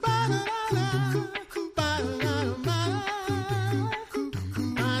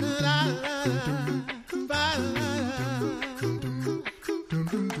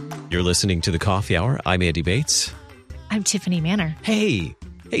You're listening to The Coffee Hour. I'm Andy Bates. I'm Tiffany Manor. Hey,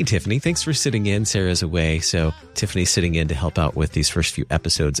 Tiffany. Thanks for sitting in. Sarah's away, so Tiffany's sitting in to help out with these first few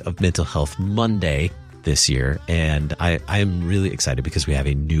episodes of Mental Health Monday this year. And I'm really excited because we have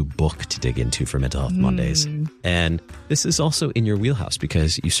a new book to dig into for Mental Health Mondays. And this is also in your wheelhouse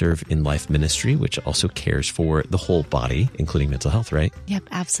because you serve in Life Ministry, which also cares for the whole body, including mental health, right? Yep,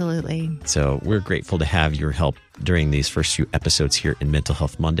 absolutely. So we're grateful to have your help during these first few episodes here in Mental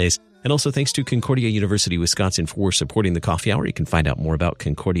Health Mondays. And also thanks to Concordia University, Wisconsin for supporting the Coffee Hour. You can find out more about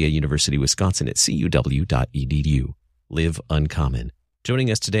Concordia University, Wisconsin at cuw.edu. Live Uncommon.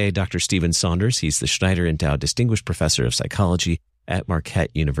 Joining us today, Dr. Stephen Saunders. He's the Schneider Endowed Distinguished Professor of Psychology at Marquette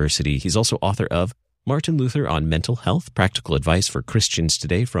University. He's also author of Martin Luther on Mental Health, Practical Advice for Christians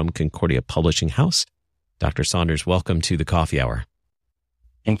Today from Concordia Publishing House. Dr. Saunders, welcome to the Coffee Hour.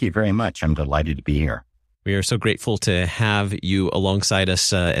 Thank you very much. I'm delighted to be here. We are so grateful to have you alongside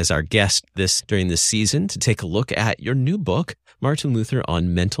us as our guest during this season to take a look at your new book, Martin Luther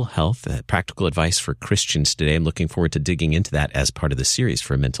on Mental Health, Practical Advice for Christians Today. I'm looking forward to digging into that as part of the series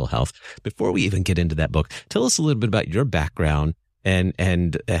for mental health. Before we even get into that book, tell us a little bit about your background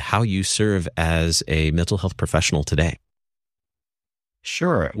and how you serve as a mental health professional today.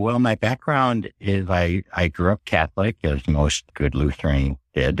 Sure. Well, my background is I grew up Catholic, as most good Lutherans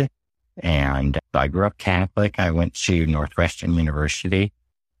did. And I grew up Catholic. I went to Northwestern University,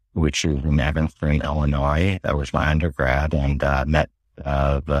 which is in Evanston, Illinois. That was my undergrad, and met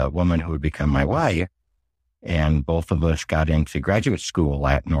the woman who would become my wife. And both of us got into graduate school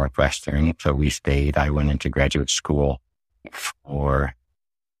at Northwestern. So we stayed. I went into graduate school for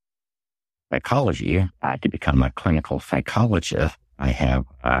psychology to become a clinical psychologist. I have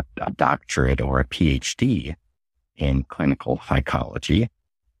a doctorate or a PhD in clinical psychology.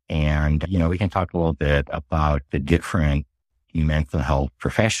 And, we can talk a little bit about the different mental health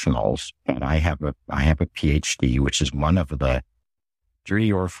professionals. And I have a PhD, which is one of the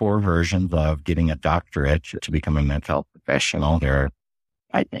 3 or 4 versions of getting a doctorate to become a mental health professional. There are,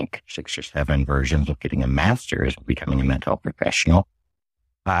 I think, 6 or 7 versions of getting a master's of becoming a mental health professional.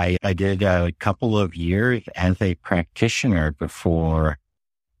 I did a couple of years as a practitioner before,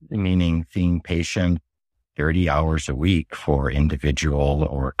 meaning seeing patients 30 hours a week for individual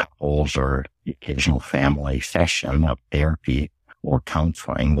or couples or the occasional family session of therapy or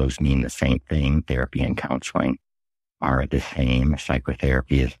counseling. Those mean the same thing. Therapy and counseling are the same.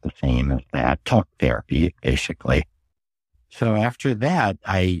 Psychotherapy is the same as that. Talk therapy, basically. So after that,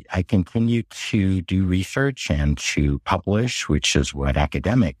 I continued to do research and to publish, which is what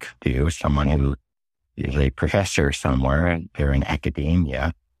academics do. Someone who is a professor somewhere, they're in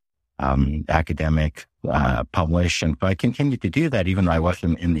academia, academic publish. And so I continued to do that even though I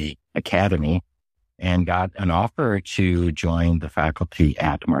wasn't in the academy, and got an offer to join the faculty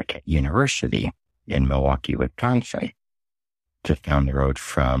at Marquette University in Milwaukee, Wisconsin, just down the road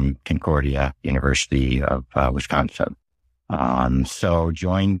from Concordia University of Wisconsin. So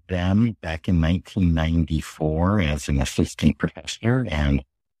joined them back in 1994 as an assistant professor and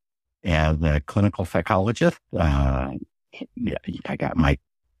as a clinical psychologist. I got my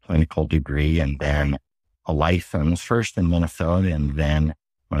clinical degree and then a license first in Minnesota. And then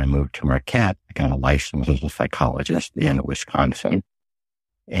when I moved to Marquette, I got a license as a psychologist in Wisconsin.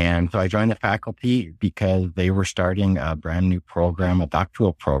 And so I joined the faculty because they were starting a brand new program, a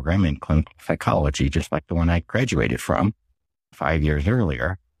doctoral program in clinical psychology, just like the one I graduated from 5 years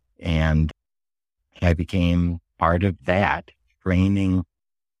earlier. And I became part of that, training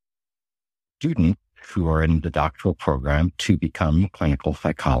students who are in the doctoral program to become clinical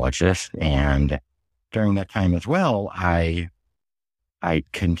psychologists. And during that time as well, I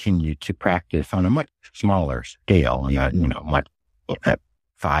continued to practice on a much smaller scale, and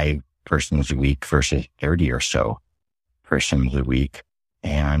 5 persons a week versus 30 or so persons a week.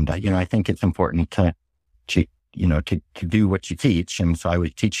 And I think it's important to do what you teach. And so I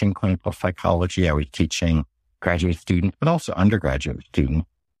was teaching clinical psychology. I was teaching graduate students, but also undergraduate students.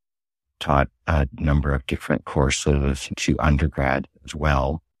 Taught a number of different courses to undergrad as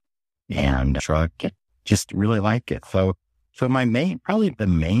well. And so I just really like it. So probably the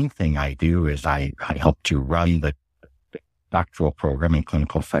main thing I do is I help to run the doctoral program in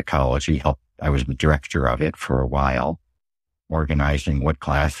clinical psychology. I was the director of it for a while, organizing what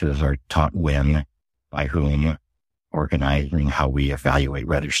classes are taught when, by whom, organizing how we evaluate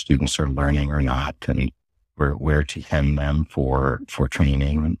whether students are learning or not, and where to send them for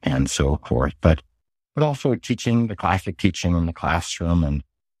training and so forth. But also teaching the classic teaching in the classroom, and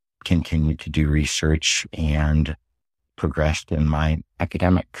continued to do research and progressed in my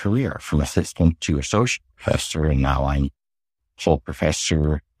academic career from assistant to associate professor. And now I'm full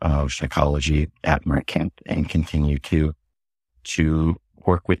professor of Psychology at Marquette and continue to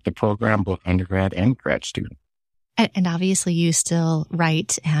work with the program, both undergrad and grad student. And obviously you still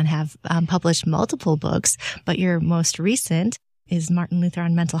write and have published multiple books, but your most recent is Martin Luther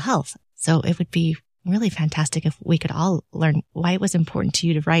on Mental Health. So it would be really fantastic if we could all learn why it was important to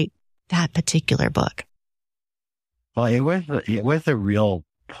you to write that particular book. Well, it was a real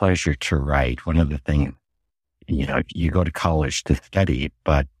pleasure to write. One of the things, you go to college to study,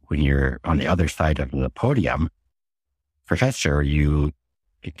 but when you're on the other side of the podium, professor, you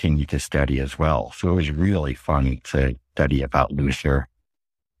continue to study as well. So it was really fun to study about Luther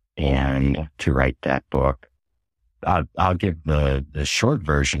and to write that book. I'll give the short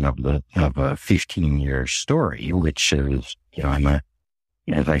version of a 15-year story, which is, I'm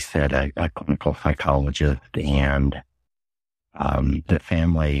as I said, a clinical psychologist, and the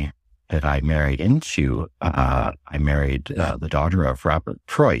family that I married into, I married the daughter of Robert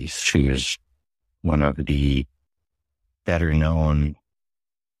Preuss, who is one of the better known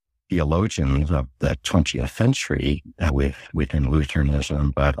theologians of the 20th century within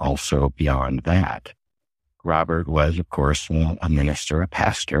Lutheranism, but also beyond that. Robert was, of course, a minister, a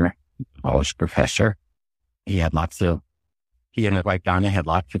pastor, a college professor. He and his wife Donna had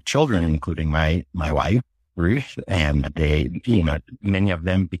lots of children, including my wife, Ruth, and they, many of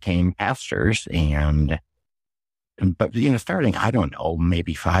them became pastors. But starting, I don't know,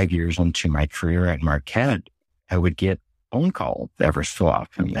 maybe 5 years into my career at Marquette, I would get phone calls every so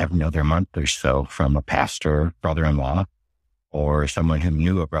often, every other month or so, from a pastor, brother-in-law, or someone who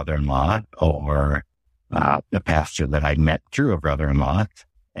knew a brother-in-law, or the pastor that I'd met through a brother-in-law.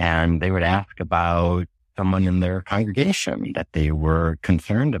 And they would ask about someone in their congregation that they were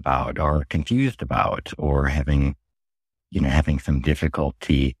concerned about or confused about, or having some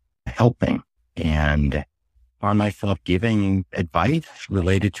difficulty helping. And found myself giving advice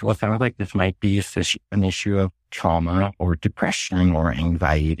related to, well, sounds like this might be an issue of trauma or depression or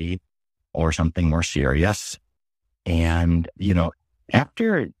anxiety or something more serious. And,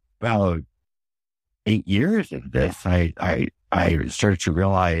 after about 8 years of this, I started to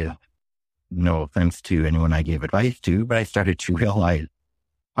realize, no offense to anyone I gave advice to, but I started to realize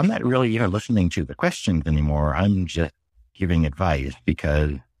I'm not really even listening to the questions anymore. I'm just giving advice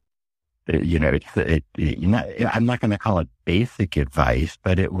because, I'm not going to call it basic advice,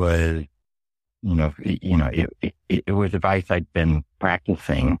 but it was, it was advice I'd been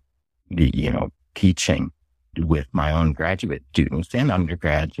practicing, teaching with my own graduate students and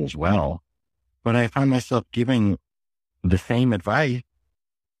undergrads as well. But I found myself giving the same advice.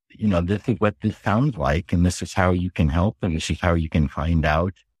 This is what this sounds like, and this is how you can help, and this is how you can find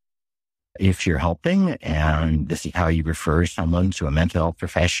out if you're helping, and this is how you refer someone to a mental health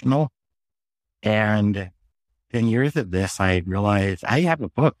professional. And 10 years of this, I realized I have a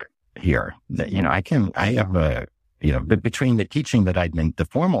book here that, between the teaching that I'd been, the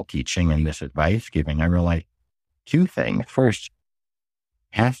formal teaching and this advice giving, I realized two things. First,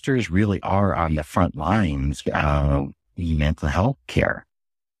 pastors really are on the front lines of mental health care.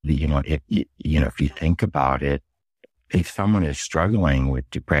 If you think about it, if someone is struggling with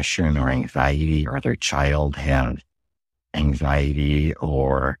depression or anxiety, or their child has anxiety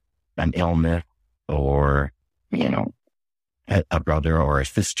or an illness, or, a brother or a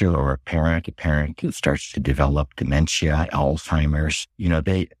sister or a parent who starts to develop dementia, Alzheimer's,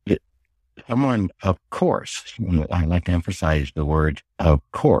 someone, of course, I like to emphasize the word of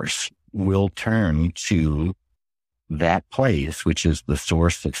course, will turn to that place, which is the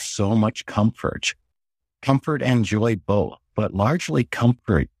source of so much comfort and joy both, but largely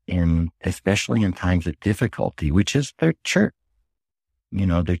comfort especially in times of difficulty, which is their church.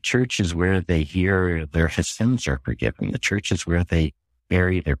 The church is where they hear their sins are forgiven. The church is where they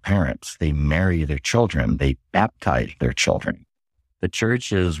bury their parents. They marry their children. They baptize their children. The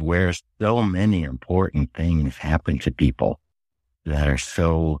church is where so many important things happen to people that are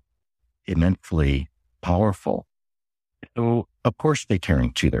so immensely powerful. So, of course, they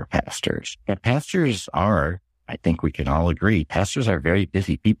turn to their pastors. And pastors are, I think we can all agree, pastors are very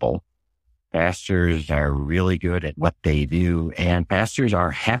busy people. Pastors are really good at what they do, and pastors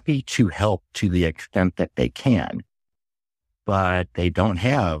are happy to help to the extent that they can. But they don't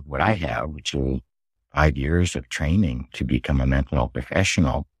have what I have, which is 5 years of training to become a mental health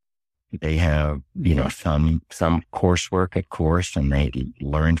professional. They have, some coursework, of course, and they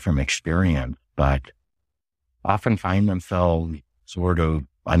learn from experience, but often find themselves sort of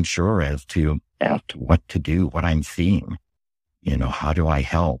unsure as to what to do, what I'm seeing. How do I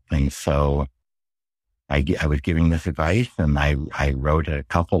help? And so I was giving this advice, and I wrote a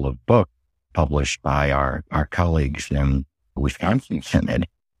couple of books published by our colleagues in Wisconsin Synod.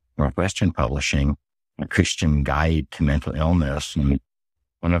 Northwestern Publishing, A Christian Guide to Mental Illness. And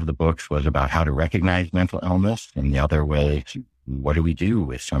one of the books was about how to recognize mental illness, and the other was, what do we do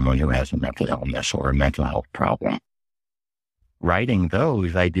with someone who has a mental illness or a mental health problem? Writing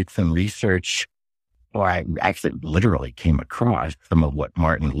those, I did some research, or I actually literally came across some of what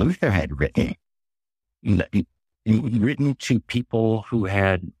Martin Luther had written to people who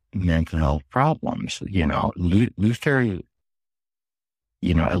had mental health problems. Luther,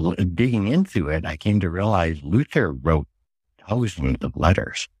 digging into it, I came to realize Luther wrote thousands of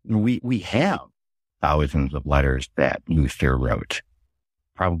letters. We have thousands of letters that Luther wrote.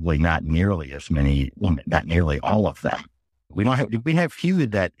 Probably not nearly as many, not nearly all of them. We have few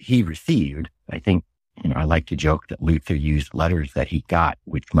that he received. I think, I like to joke that Luther used letters that he got,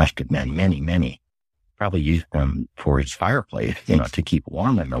 which must have been many, many. Probably used them for his fireplace, to keep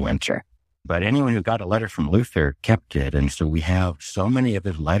warm in the winter. But anyone who got a letter from Luther kept it. And so we have so many of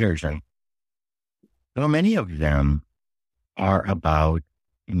his letters, and so many of them are about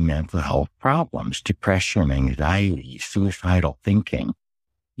mental health problems, depression, anxiety, suicidal thinking,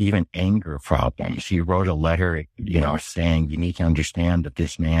 even anger problems. He wrote a letter, saying you need to understand that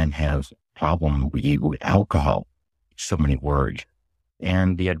this man has a problem with alcohol. So many words.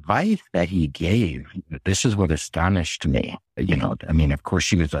 And the advice that he gave, this is what astonished me. Of course,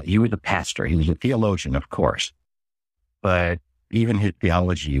 he was a pastor. He was a theologian, of course. But even his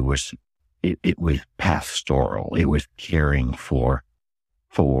theology was, it was pastoral. It was caring for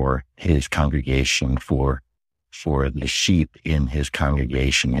his congregation, for the sheep in his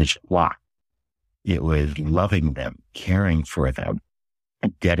congregation, his flock. It was loving them, caring for them,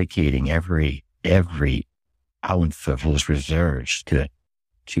 and dedicating every ounce of his reserves to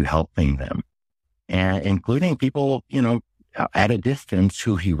helping them, and including people, at a distance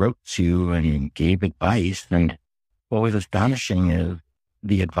who he wrote to and gave advice. And what was astonishing is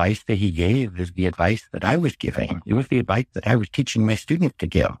the advice that he gave is the advice that I was giving. It was the advice that I was teaching my students to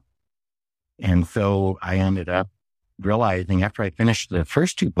give. And so I ended up realizing, after I finished the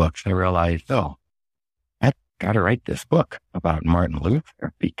first two books, I realized, I've got to write this book about Martin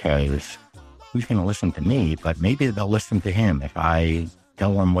Luther, because who's going to listen to me? But maybe they'll listen to him if I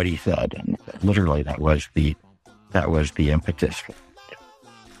tell them what he said. And literally, that was the impetus.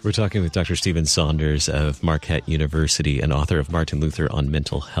 We're talking with Dr. Stephen Saunders of Marquette University and author of Martin Luther on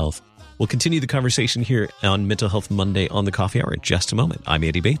Mental Health. We'll continue the conversation here on Mental Health Monday on the Coffee Hour in just a moment. I'm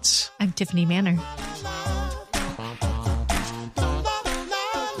Andy Bates. I'm Tiffany Manor.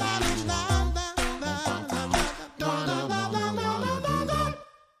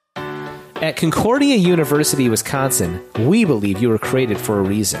 At Concordia University, Wisconsin, we believe you were created for a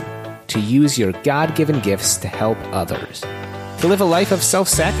reason: to use your God-given gifts to help others, to live a life of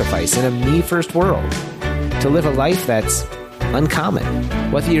self-sacrifice in a me-first world, to live a life that's uncommon.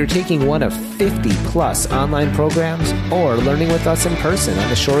 Whether you're taking one of 50-plus online programs or learning with us in person on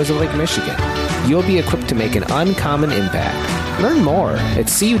the shores of Lake Michigan, you'll be equipped to make an uncommon impact. Learn more at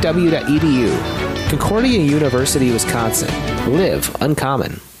cuw.edu. Concordia University, Wisconsin. Live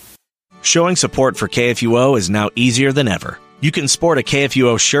uncommon. Showing support for KFUO is now easier than ever. You can sport a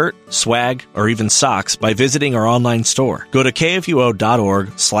KFUO shirt, swag, or even socks by visiting our online store. Go to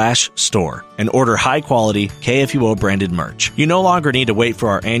kfuo.org/store and order high-quality KFUO-branded merch. You no longer need to wait for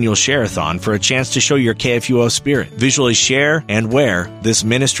our annual share-a-thon for a chance to show your KFUO spirit. Visually share and wear this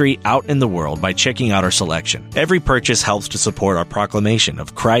ministry out in the world by checking out our selection. Every purchase helps to support our proclamation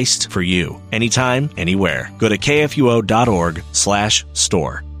of Christ for you, anytime, anywhere. Go to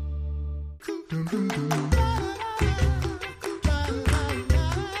kfuo.org/store.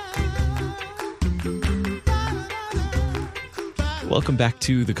 Welcome back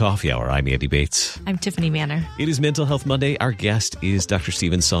to the Coffee Hour. I'm Andy Bates. I'm Tiffany Manor. It is Mental Health Monday. Our guest is Dr.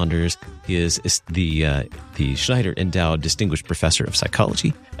 Stephen Saunders. He is the Schneider Endowed Distinguished Professor of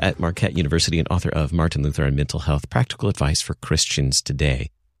Psychology at Marquette University and author of Martin Luther on Mental Health, Practical Advice for Christians Today.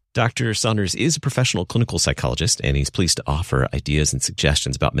 Dr. Saunders is a professional clinical psychologist, and he's pleased to offer ideas and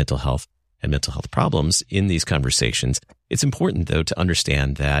suggestions about mental health and mental health problems in these conversations. It's important, though, to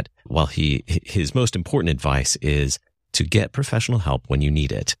understand that while his most important advice is to get professional help when you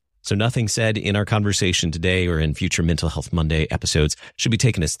need it. So nothing said in our conversation today or in future Mental Health Monday episodes should be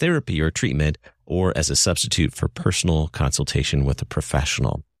taken as therapy or treatment or as a substitute for personal consultation with a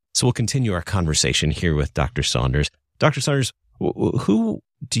professional. So we'll continue our conversation here with Dr. Saunders. Dr. Saunders, who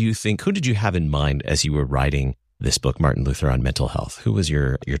did you have in mind as you were writing this book, Martin Luther on Mental Health? Who was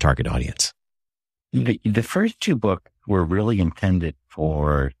your target audience? The first two books were really intended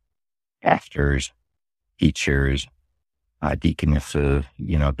for pastors, teachers, deaconesses,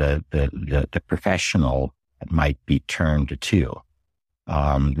 the professional that might be turned to.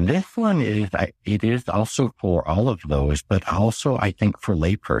 This one it is also for all of those, but also I think for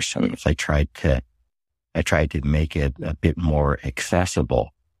laypersons. I tried to make it a bit more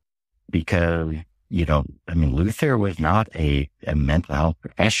accessible because, Luther was not a mental health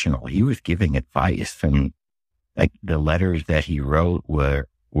professional. He was giving advice, and like the letters that he wrote were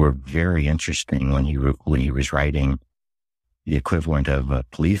very interesting when he was writing the equivalent of a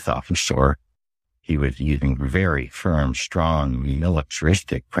police officer. He was using very firm, strong,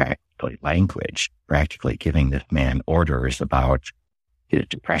 militaristic language, practically giving this man orders about his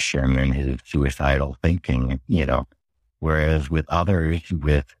depression and his suicidal thinking, whereas with others,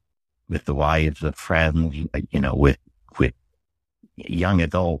 with the wives of friends, with young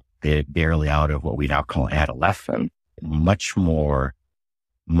adults, they're barely out of what we now call adolescence, much more,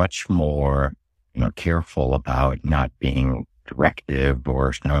 careful about not being directive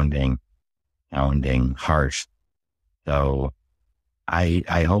or sounding harsh. So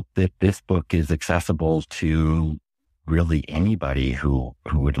I hope that this book is accessible to really anybody who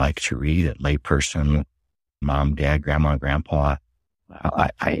would like to read it, layperson, mom, dad, grandma, grandpa.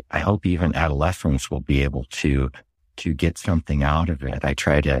 I hope even adolescents will be able to get something out of it.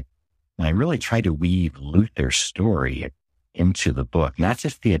 I really try to weave Luther's story into the book, not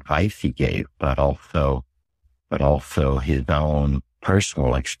just the advice he gave, but also his own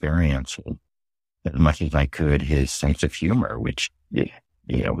personal experiences. As much as I could, his sense of humor, which,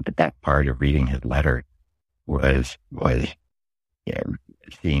 that part of reading his letter was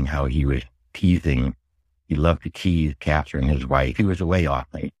seeing how he was teasing. He loved to tease Catherine, his wife. He was away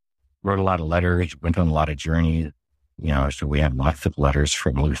often. Wrote a lot of letters, went on a lot of journeys, so we have lots of letters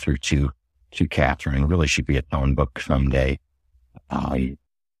from Luther to Catherine. Really should be its own book someday. So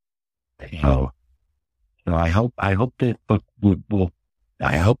I hope this book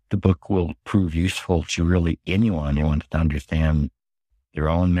I hope the book will prove useful to really anyone who wants to understand their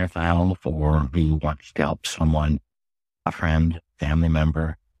own mental health or who wants to help someone, a friend, family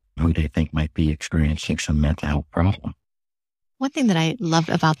member, who they think might be experiencing some mental health problem. One thing that I loved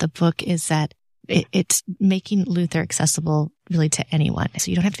about the book is that it's making Luther accessible really to anyone. So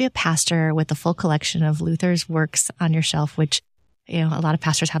you don't have to be a pastor with the full collection of Luther's works on your shelf, which, a lot of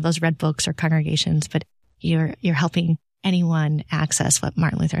pastors have those red books or congregations, but you're helping anyone access what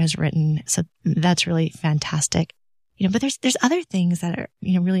Martin Luther has written. So that's really fantastic. But there's other things that are,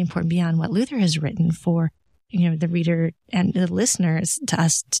 really important beyond what Luther has written for, the reader and the listeners to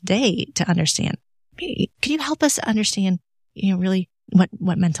us today to understand. Could you help us understand, really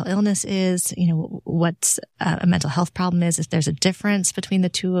what mental illness is, what a mental health problem is, if there's a difference between the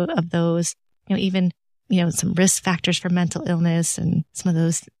two of those, even some risk factors for mental illness and some of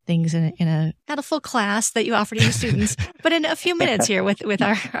those things in a not a full class that you offer to your students, but in a few minutes here with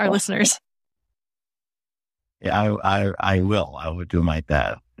our listeners. Yeah, I will do my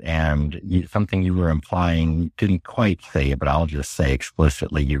best. And something you were implying, didn't quite say, but I'll just say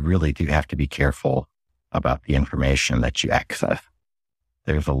explicitly, you really do have to be careful about the information that you access.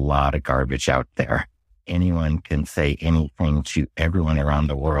 There's a lot of garbage out there. Anyone can say anything to everyone around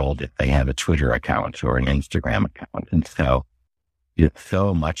the world if they have a Twitter account or an Instagram account. And so there's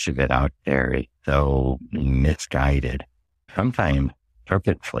so much of it out there is so misguided, sometimes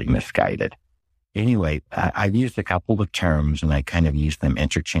purposefully misguided. Anyway, I've used a couple of terms and I kind of use them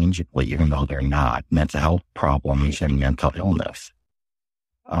interchangeably, even though they're not: mental health problems and mental illness.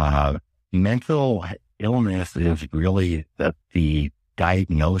 Mental illness is really the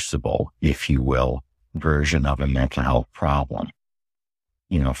diagnosable, if you will, version of a mental health problem.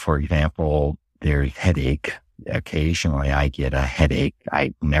 For example, there's headache. Occasionally I get a headache.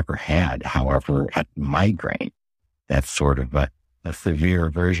 I never had, however, a migraine. That's sort of a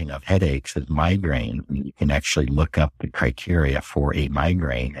severe version of headaches is migraine. You can actually look up the criteria for a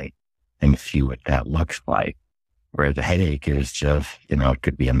migraine and see what that looks like. Whereas a headache is just, it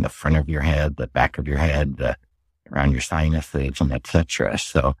could be in the front of your head, the back of your head, around your sinuses, and etc.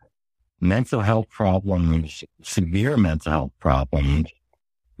 So mental health problems, severe mental health problems,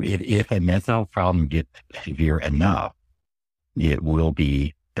 if a mental health problem gets severe enough, it will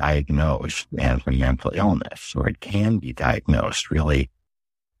be diagnosed as a mental illness, or it can be diagnosed really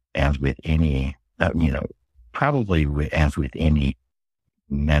as with any, probably as with any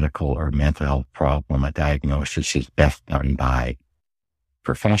medical or mental health problem, a diagnosis is best done by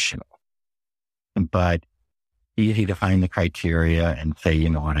professional. But easy to find the criteria and say,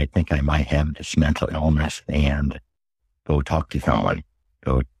 I think I might have this mental illness, and go talk to someone.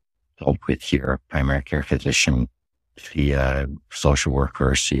 Go talk with your primary care physician, see a social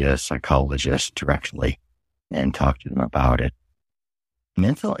worker, see a psychologist directly, and talk to them about it.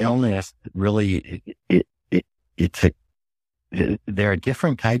 Mental illness really, it's there are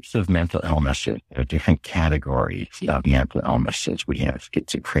different types of mental illnesses. There are different categories of mental illnesses. We have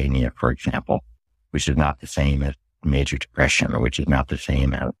schizophrenia, for example, which is not the same as major depression, or which is not the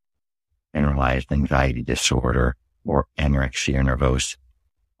same as generalized anxiety disorder or anorexia nervosa.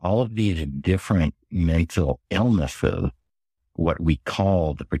 All of these different mental illnesses, what we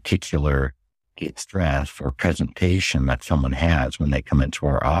call the particular distress or presentation that someone has when they come into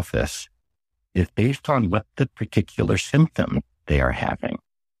our office, is based on what the particular symptoms they are having.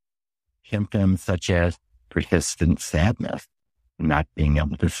 Symptoms such as persistent sadness, not being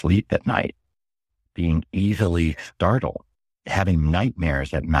able to sleep at night, being easily startled, having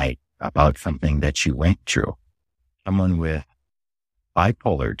nightmares at night about something that you went through. Someone with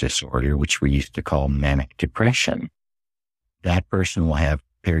bipolar disorder, which we used to call manic depression, that person will have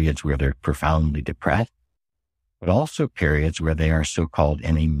periods where they're profoundly depressed, but also periods where they are so-called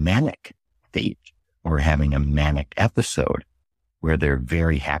in a manic state, or having a manic episode where they're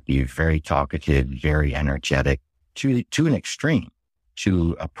very happy, very talkative, very energetic, to an extreme,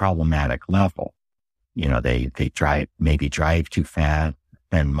 to a problematic level. You know, they drive too fast,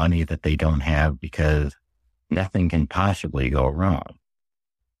 spend money that they don't have because nothing can possibly go wrong.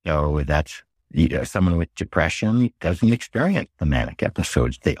 So that's, someone with depression doesn't experience the manic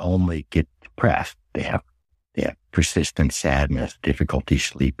episodes. They only get depressed. They have persistent sadness, difficulty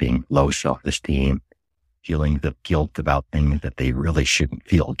sleeping, low self-esteem, feelings of guilt about things that they really shouldn't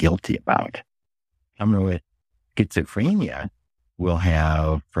feel guilty about. Someone with schizophrenia will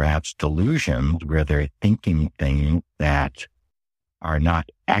have perhaps delusions where they're thinking things that are not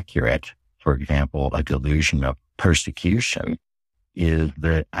accurate. For example, a delusion of persecution is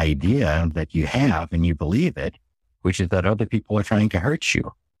the idea that you have and you believe it, which is that other people are trying to hurt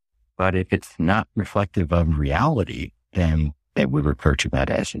you. But if it's not reflective of reality, then they would refer to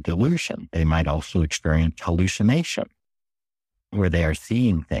that as a delusion. They might also experience hallucination, where they are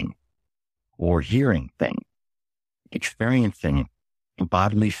seeing things or hearing things, experiencing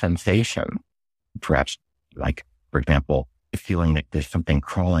bodily sensation, perhaps like, for example, feeling that there's something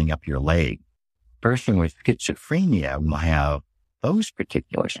crawling up your leg. A person with schizophrenia will have those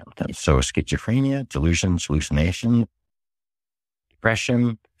particular symptoms. So schizophrenia, delusions, hallucination,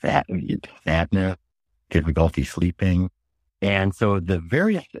 depression, sadness, difficulty sleeping. And so the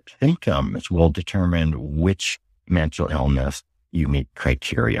various symptoms will determine which mental illness you meet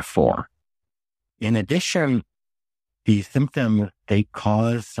criteria for. In addition, these symptoms, they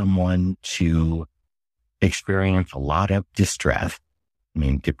cause someone to experience a lot of distress. I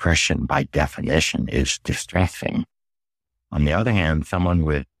mean, depression by definition is distressing. On the other hand, someone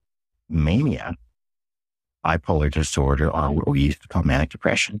with mania, bipolar disorder, or what we used to call manic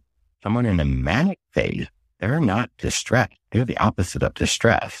depression, someone in a manic phase, they're not distressed. They're the opposite of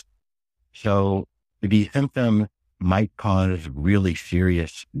distress. So these symptoms might cause really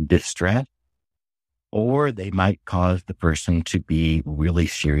serious distress, or they might cause the person to be really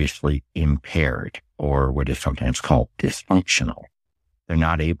seriously impaired, or what is sometimes called dysfunctional. They're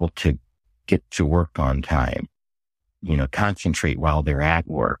not able to get to work on time, concentrate while they're at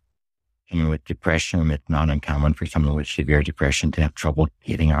work. And with depression, it's not uncommon for someone with severe depression to have trouble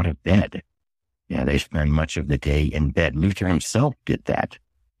getting out of bed. Yeah, they spend much of the day in bed. Luther himself did that.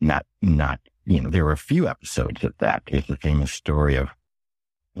 There were a few episodes of that. There's the famous story of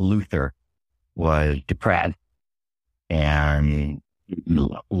Luther was depressed and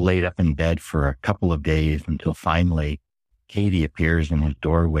laid up in bed for a couple of days until finally Katie appears in his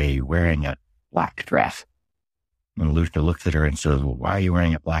doorway wearing a black dress. And Luther looks at her and says, "Well, why are you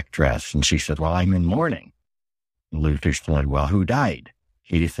wearing a black dress?" And she said, "Well, I'm in mourning." And Luther said, "Well, who died?"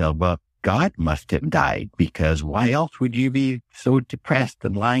 Katie said, "Well, God must have died, because why else would you be so depressed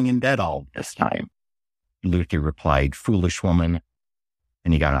and lying in bed all this time?" Luther replied, "Foolish woman,"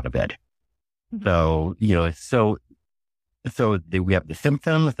 and he got out of bed. So, we have the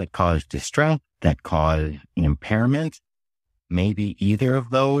symptoms that cause distress, that cause impairment, maybe either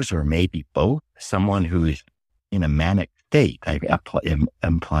of those or maybe both. Someone who's in a manic state, I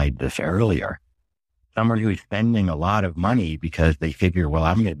implied this earlier. Someone who's spending a lot of money because they figure, well,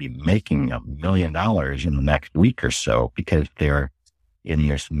 I'm going to be making $1 million in the next week or so, because they're in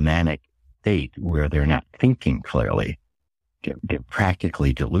this manic state where they're not thinking clearly. They're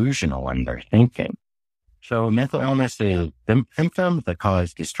practically delusional in their thinking. So mental illness is symptoms that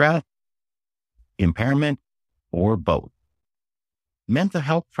cause distress, impairment, or both. Mental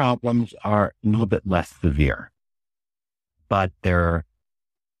health problems are a little bit less severe, but they're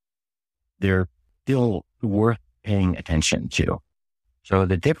still worth paying attention to. So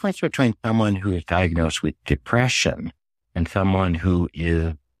the difference between someone who is diagnosed with depression and someone who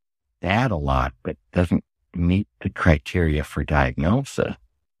is sad a lot but doesn't meet the criteria for diagnosis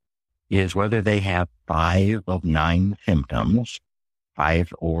is whether they have 5 of 9 symptoms,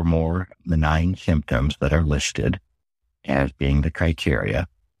 5 or more of the 9 symptoms that are listed as being the criteria,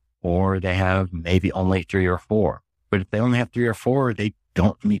 or they have maybe only 3 or 4. But if they only have 3 or 4, they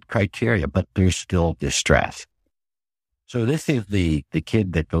don't meet criteria, but there's still distress. So this is the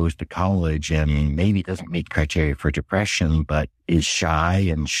kid that goes to college and maybe doesn't meet criteria for depression, but is shy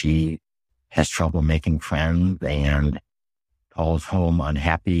and she has trouble making friends and calls home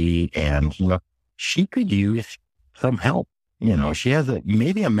unhappy. And look, she could use some help. She has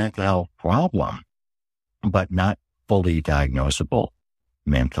maybe a mental health problem, but not fully diagnosable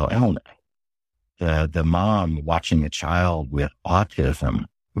mental illness. The mom watching a child with autism,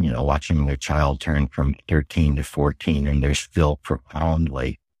 watching their child turn from 13 to 14 and you still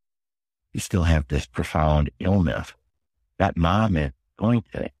have this profound illness. That mom is going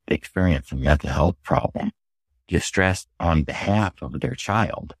to experience a mental health problem, distress on behalf of their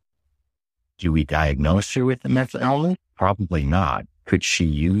child. Do we diagnose her with a mental illness? Probably not. Could she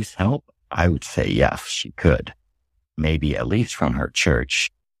use help? I would say yes, she could. Maybe at least from her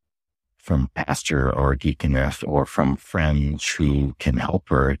church, from pastor or deaconess, or from friends who can help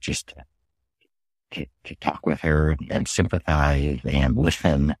her just to talk with her and sympathize and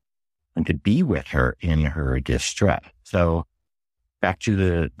listen and to be with her in her distress. So back to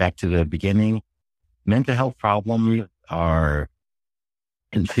the beginning, mental health problems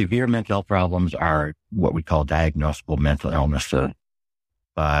severe mental health problems are what we call diagnosable mental illnesses.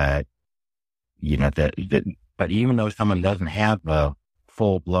 But, but even though someone doesn't have a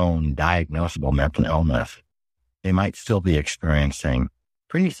full-blown diagnosable mental illness, they might still be experiencing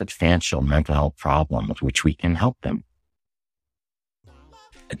pretty substantial mental health problems, which we can help them.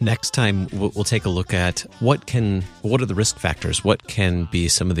 Next time, we'll take a look at what are the risk factors? What can be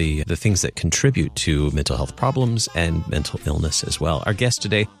some of the things that contribute to mental health problems and mental illness as well? Our guest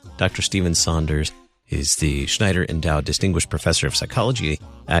today, Dr. Stephen Saunders, is the Schneider Endowed Distinguished Professor of Psychology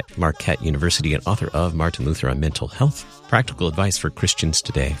at Marquette University and author of Martin Luther on Mental Health, Practical Advice for Christians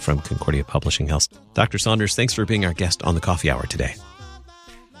Today from Concordia Publishing House. Dr. Saunders, thanks for being our guest on the Coffee Hour today.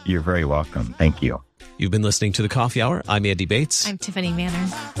 You're very welcome. Thank you. You've been listening to the Coffee Hour. I'm Andy Bates. I'm Tiffany Manor.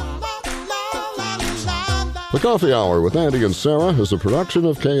 The Coffee Hour with Andy and Sarah is a production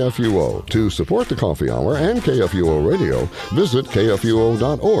of KFUO. To support the Coffee Hour and KFUO Radio, visit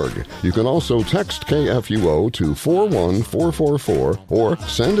KFUO.org. You can also text KFUO to 41444 or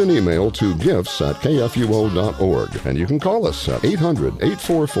send an email to gifts@KFUO.org. And you can call us at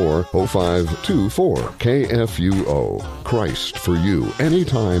 800-844-0524. KFUO. Christ for you,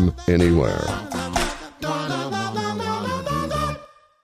 anytime, anywhere.